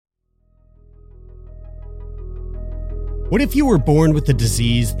What if you were born with a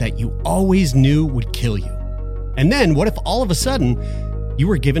disease that you always knew would kill you? And then what if all of a sudden you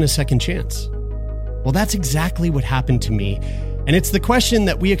were given a second chance? Well, that's exactly what happened to me. And it's the question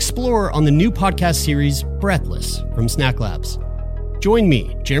that we explore on the new podcast series, Breathless, from Snack Labs. Join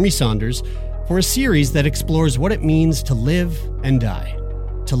me, Jeremy Saunders, for a series that explores what it means to live and die,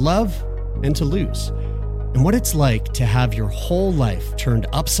 to love and to lose, and what it's like to have your whole life turned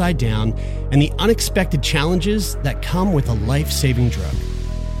upside down and the unexpected challenges that come with a life-saving drug.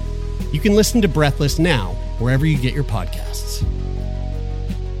 You can listen to Breathless now, wherever you get your podcasts.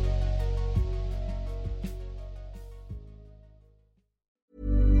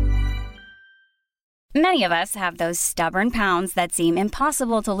 Many of us have those stubborn pounds that seem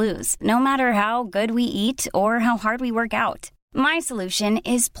impossible to lose, no matter how good we eat or how hard we work out. My solution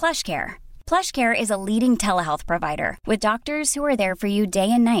is PlushCare. PlushCare is a leading telehealth provider with doctors who are there for you day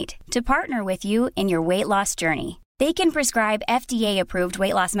and night to partner with you in your weight loss journey. They can prescribe FDA-approved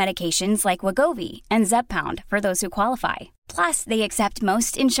weight loss medications like Wegovy and Zepbound for those who qualify. Plus, they accept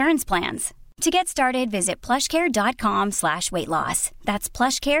most insurance plans. To get started, visit plushcare.com/weightloss. That's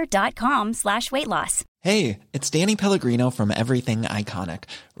plushcare.com/weightloss. Hey, it's Danny Pellegrino from Everything Iconic.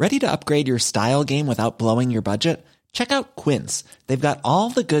 Ready to upgrade your style game without blowing your budget? Check out Quince. They've got all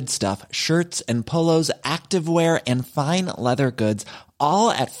the good stuff, shirts and polos, activewear, and fine leather goods,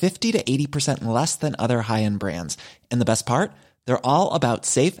 all at 50 to 80% less than other high-end brands. And the best part? They're all about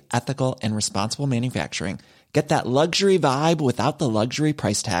safe, ethical, and responsible manufacturing. Get that luxury vibe without the luxury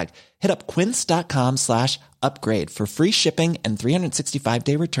price tag. Hit up quince.com/upgrade for free shipping and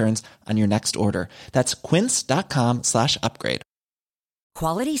 365-day returns on your next order. That's quince.com/upgrade.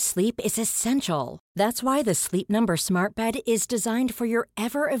 Quality sleep is essential. That's why the Sleep Number Smart Bed is designed for your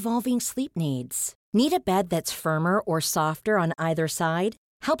ever-evolving sleep needs. Need a bed that's firmer or softer on either side?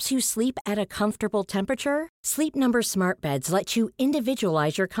 Helps you sleep at a comfortable temperature? Sleep Number Smart Beds let you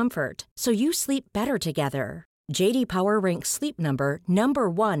individualize your comfort, so you sleep better together. J.D. Power ranks Sleep Number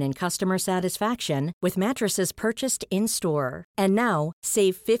 #1 in customer satisfaction with mattresses purchased in-store. And now,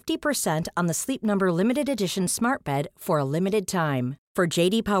 save 50% on the Sleep Number Limited Edition Smart Bed for a limited time. For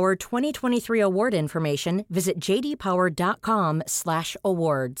J.D. Power 2023 award information, visit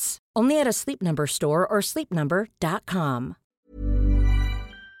jdpower.com/awards. Only at a Sleep Number store or sleepnumber.com.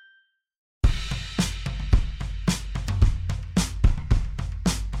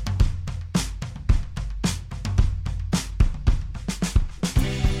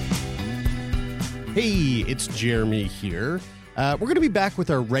 Hey, it's Jeremy here. We're going to be back with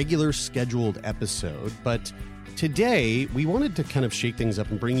our regular scheduled episode, but today we wanted to kind of shake things up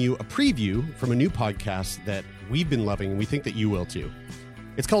and bring you a preview from a new podcast that we've been loving, and we think that you will too.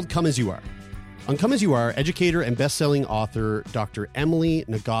 It's called Come As You Are. On Come As You Are, educator and best-selling author Dr. Emily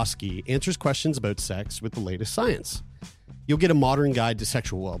Nagoski answers questions about sex with the latest science. You'll get a modern guide to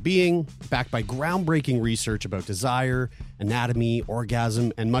sexual well-being, backed by groundbreaking research about desire, anatomy,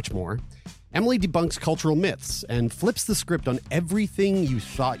 orgasm, and much more. Emily debunks cultural myths and flips the script on everything you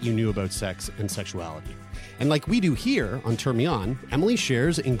thought you knew about sex and sexuality. And like we do here on Turn Me On, Emily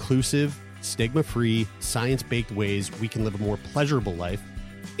shares inclusive, stigma-free, science-baked ways we can live a more pleasurable life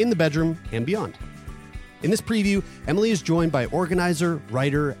in the bedroom and beyond. In this preview, Emily is joined by organizer,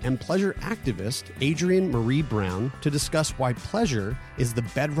 writer, and pleasure activist Adrienne Maree Brown to discuss why pleasure is the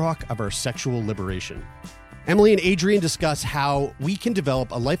bedrock of our sexual liberation. Emily and Adrienne discuss how we can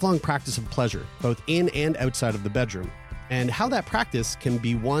develop a lifelong practice of pleasure, both in and outside of the bedroom, and how that practice can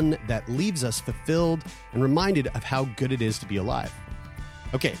be one that leaves us fulfilled and reminded of how good it is to be alive.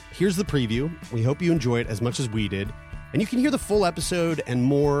 Okay, here's the preview. We hope you enjoy it as much as we did, and you can hear the full episode and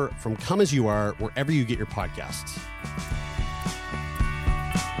more from Come As You Are wherever you get your podcasts.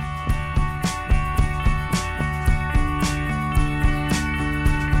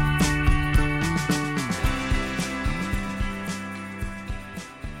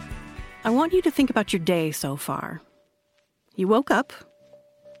 I want you to think about your day so far. You woke up,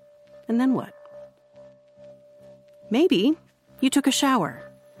 and then what? Maybe you took a shower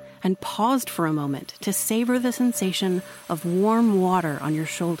and paused for a moment to savor the sensation of warm water on your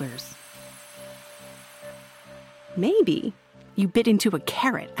shoulders. Maybe you bit into a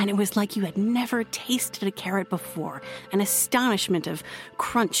carrot and it was like you had never tasted a carrot before, an astonishment of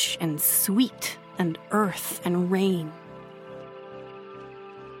crunch and sweet and earth and rain.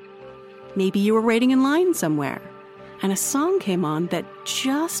 Maybe you were waiting in line somewhere, and a song came on that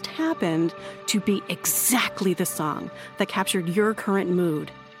just happened to be exactly the song that captured your current mood.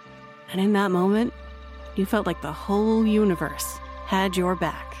 And in that moment, you felt like the whole universe had your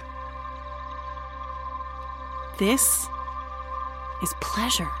back. This is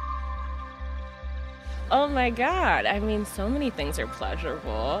pleasure. Oh my God. I mean, so many things are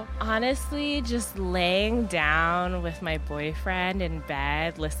pleasurable. Honestly, just laying down with my boyfriend in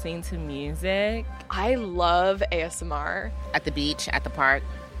bed, listening to music. I love ASMR. At the beach, at the park,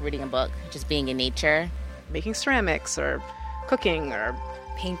 reading a book, just being in nature. Making ceramics or cooking or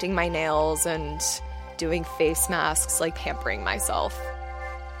painting my nails and doing face masks, like pampering myself.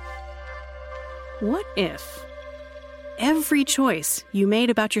 What if every choice you made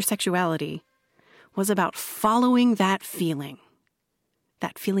about your sexuality was about following that feeling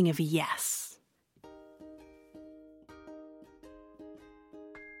of yes?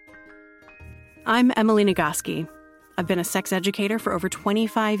 I'm Emily Nagoski. I've been a sex educator for over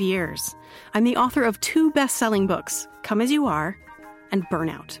 25 years. I'm the author of 2 best-selling books, Come As You Are and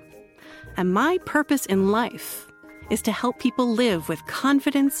Burnout. And my purpose in life is to help people live with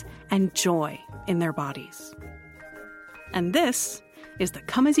confidence and joy in their bodies. And this is the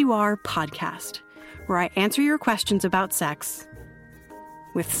Come As You Are podcast, where I answer your questions about sex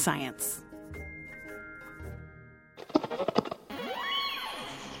with science.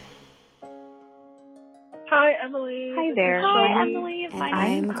 Hi, Emily. Hi there. Hi, Emily.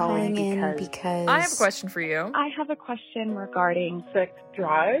 I'm calling in because I have a question for you. I have a question regarding sex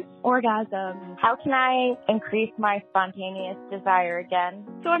drive, orgasm. how can I increase my spontaneous desire again?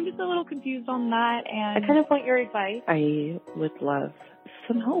 So I'm just a little confused on that, and I kind of want your advice. I would love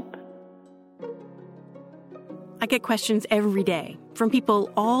some help. I get questions every day from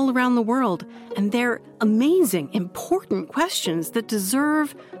people all around the world, and they're amazing, important questions that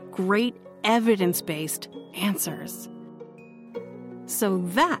deserve great evidence-based answers. So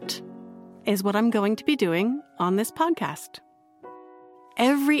that is what I'm going to be doing on this podcast.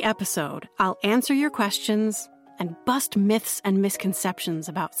 Every episode, I'll answer your questions and bust myths and misconceptions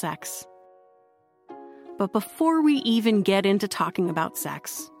about sex. But before we even get into talking about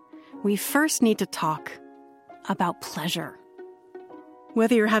sex, we first need to talk about pleasure.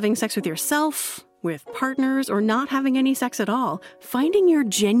 Whether you're having sex with yourself, with partners, or not having any sex at all, finding your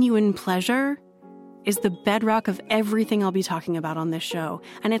genuine pleasure is the bedrock of everything I'll be talking about on this show,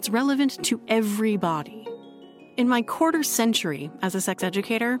 and it's relevant to everybody. In my quarter century as a sex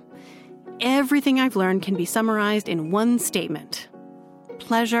educator, everything I've learned can be summarized in one statement.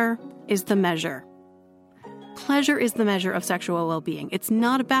 Pleasure is the measure. Pleasure is the measure of sexual well-being. It's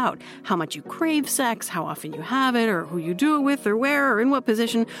not about how much you crave sex, how often you have it, or who you do it with, or where, or in what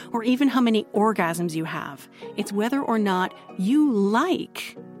position, or even how many orgasms you have. It's whether or not you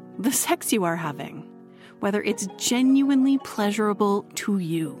like the sex you are having, whether it's genuinely pleasurable to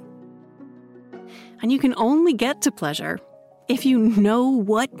you. And you can only get to pleasure if you know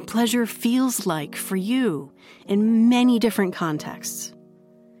what pleasure feels like for you in many different contexts,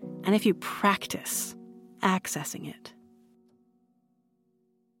 and if you practice accessing it.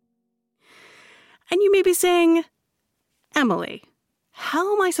 And you may be saying, Emily,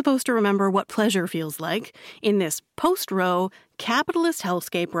 how am I supposed to remember what pleasure feels like in this post-Roe capitalist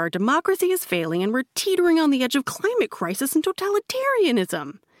hellscape where our democracy is failing and we're teetering on the edge of climate crisis and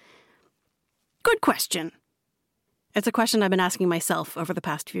totalitarianism? Good question. It's a question I've been asking myself over the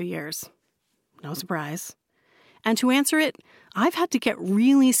past few years. No surprise. And to answer it, I've had to get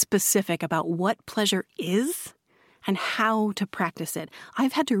really specific about what pleasure is and how to practice it.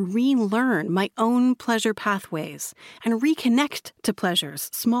 I've had to relearn my own pleasure pathways and reconnect to pleasures,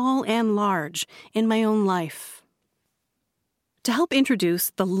 small and large, in my own life. To help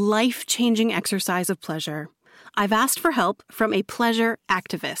introduce the life-changing exercise of pleasure, I've asked for help from a pleasure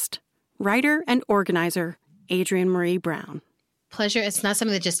activist, writer and organizer, Adrienne Maree Brown. Pleasure, it's not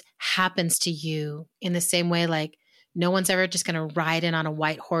something that just happens to you in the same way like no one's ever just going to ride in on a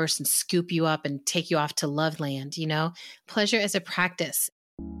white horse and scoop you up and take you off to Loveland, you know? Pleasure is a practice.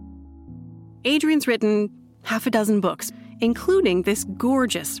 Adrienne's written half a dozen books, including this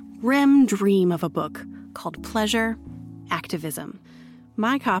gorgeous REM dream of a book called Pleasure Activism.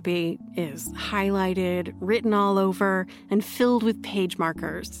 My copy is highlighted, written all over, and filled with page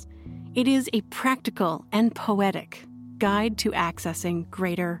markers. It is a practical and poetic guide to accessing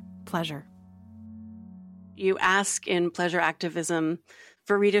greater pleasure. You ask in Pleasure Activism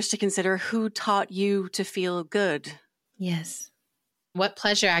for readers to consider who taught you to feel good. Yes. What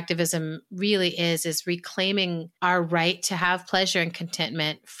pleasure activism really is reclaiming our right to have pleasure and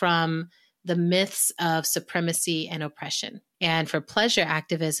contentment from the myths of supremacy and oppression. And for pleasure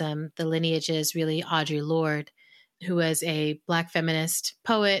activism, the lineage is really Audre Lorde, who was a Black feminist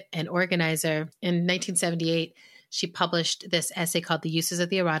poet and organizer. In 1978, she published this essay called The Uses of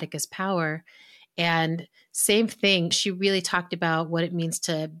the Erotic as Power. And same thing, she really talked about what it means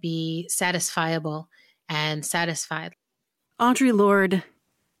to be satisfiable and satisfied. Audre Lorde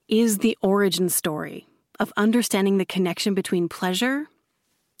is the origin story of understanding the connection between pleasure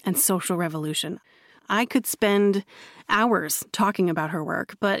and social revolution. I could spend hours talking about her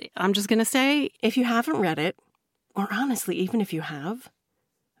work, but I'm just going to say, if you haven't read it, or honestly, even if you have,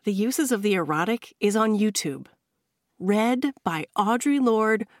 The Uses of the Erotic is on YouTube, read by Audre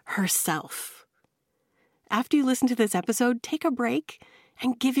Lorde herself. After you listen to this episode, take a break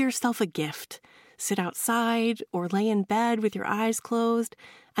and give yourself a gift. Sit outside or lay in bed with your eyes closed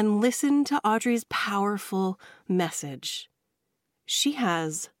and listen to Audre's powerful message. She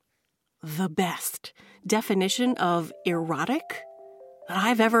has the best definition of erotic that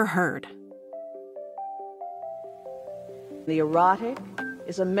I've ever heard. The erotic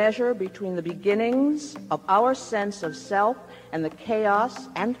is a measure between the beginnings of our sense of self and the chaos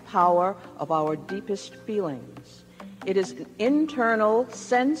and power of our deepest feelings. It is an internal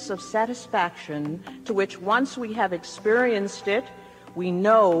sense of satisfaction to which, once we have experienced it, we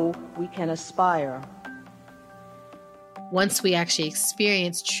know we can aspire. Once we actually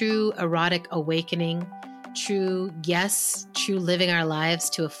experience true erotic awakening, true living our lives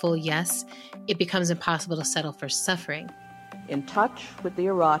to a full yes, it becomes impossible to settle for suffering. In touch with the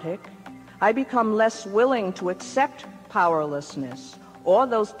erotic, I become less willing to accept powerlessness or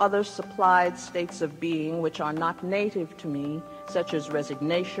those other supplied states of being which are not native to me, such as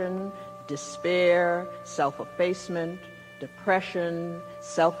resignation, despair, self-effacement, depression,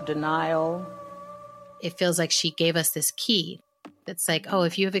 self-denial. It feels like she gave us this key. That's like, oh,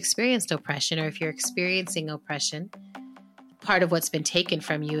 if you have experienced oppression or if you're experiencing oppression, part of what's been taken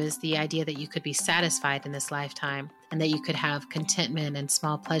from you is the idea that you could be satisfied in this lifetime and that you could have contentment and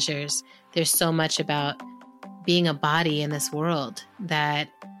small pleasures. There's so much about being a body in this world that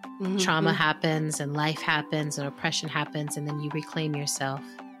trauma happens and life happens and oppression happens, and then you reclaim yourself.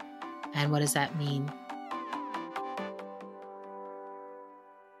 And what does that mean?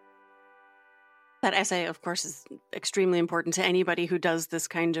 That essay, of course, is extremely important to anybody who does this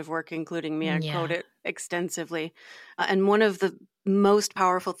kind of work, including me. I quote it extensively. And one of the most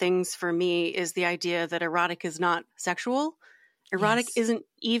powerful things for me is the idea that erotic is not sexual. Erotic isn't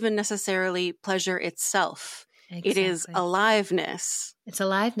even necessarily pleasure itself. Exactly. It is aliveness. It's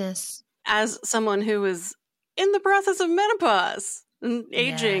aliveness. As someone who is in the process of menopause and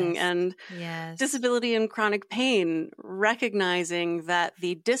aging and disability and chronic pain, recognizing that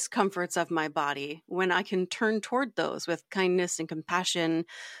the discomforts of my body, when I can turn toward those with kindness and compassion,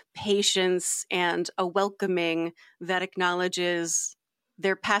 patience, and a welcoming that acknowledges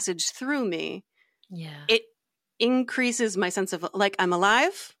their passage through me, it increases my sense of like I'm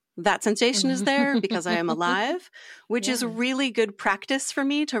alive. That sensation is there because I am alive, which is really good practice for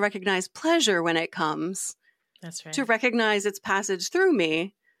me to recognize pleasure when it comes. That's right. To recognize its passage through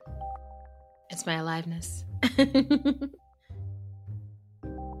me. It's my aliveness.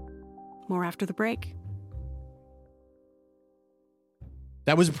 More after the break.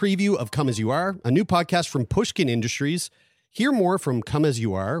 That was a preview of Come As You Are, a new podcast from Pushkin Industries. Hear more from Come As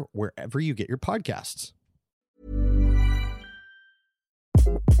You Are wherever you get your podcasts.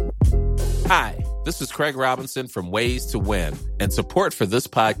 Hi, this is Craig Robinson from Ways to Win, and support for this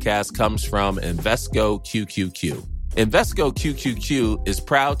podcast comes from Invesco QQQ. Invesco QQQ is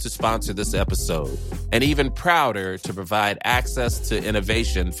proud to sponsor this episode, and even prouder to provide access to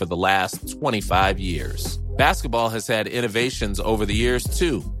innovation for the last 25 years. Basketball has had innovations over the years,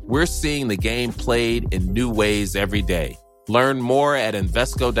 too. We're seeing the game played in new ways every day. Learn more at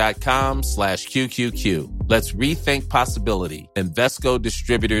Invesco.com/QQQ. Let's rethink possibility. Invesco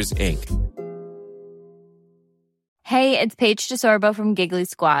Distributors, Inc. Hey, it's Paige DeSorbo from Giggly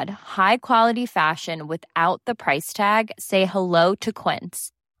Squad. High quality fashion without the price tag. Say hello to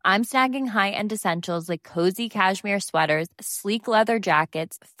Quince. I'm snagging high-end essentials like cozy cashmere sweaters, sleek leather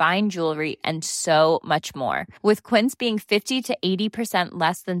jackets, fine jewelry, and so much more. With Quince being 50 to 80%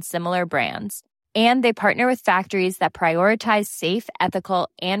 less than similar brands. And they partner with factories that prioritize safe, ethical,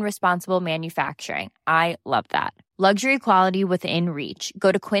 and responsible manufacturing. I love that. Luxury quality within reach.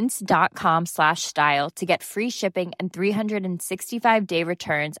 Go to quince.com/style to get free shipping and 365-day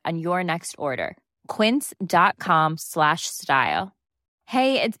returns on your next order. Quince.com/style.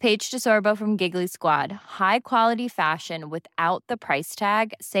 Hey, it's Paige DeSorbo from Giggly Squad. High quality fashion without the price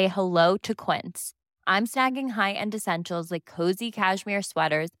tag. Say hello to Quince. I'm snagging high-end essentials like cozy cashmere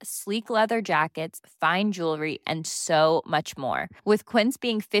sweaters, sleek leather jackets, fine jewelry, and so much more. With Quince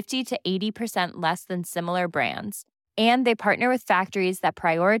being 50 to 80% less than similar brands. And they partner with factories that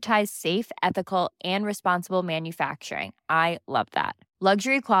prioritize safe, ethical, and responsible manufacturing. I love that.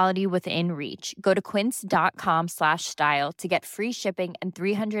 Luxury quality within reach. Go to quince.com/style to get free shipping and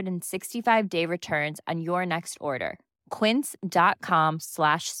 365-day returns on your next order.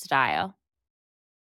 Quince.com/style.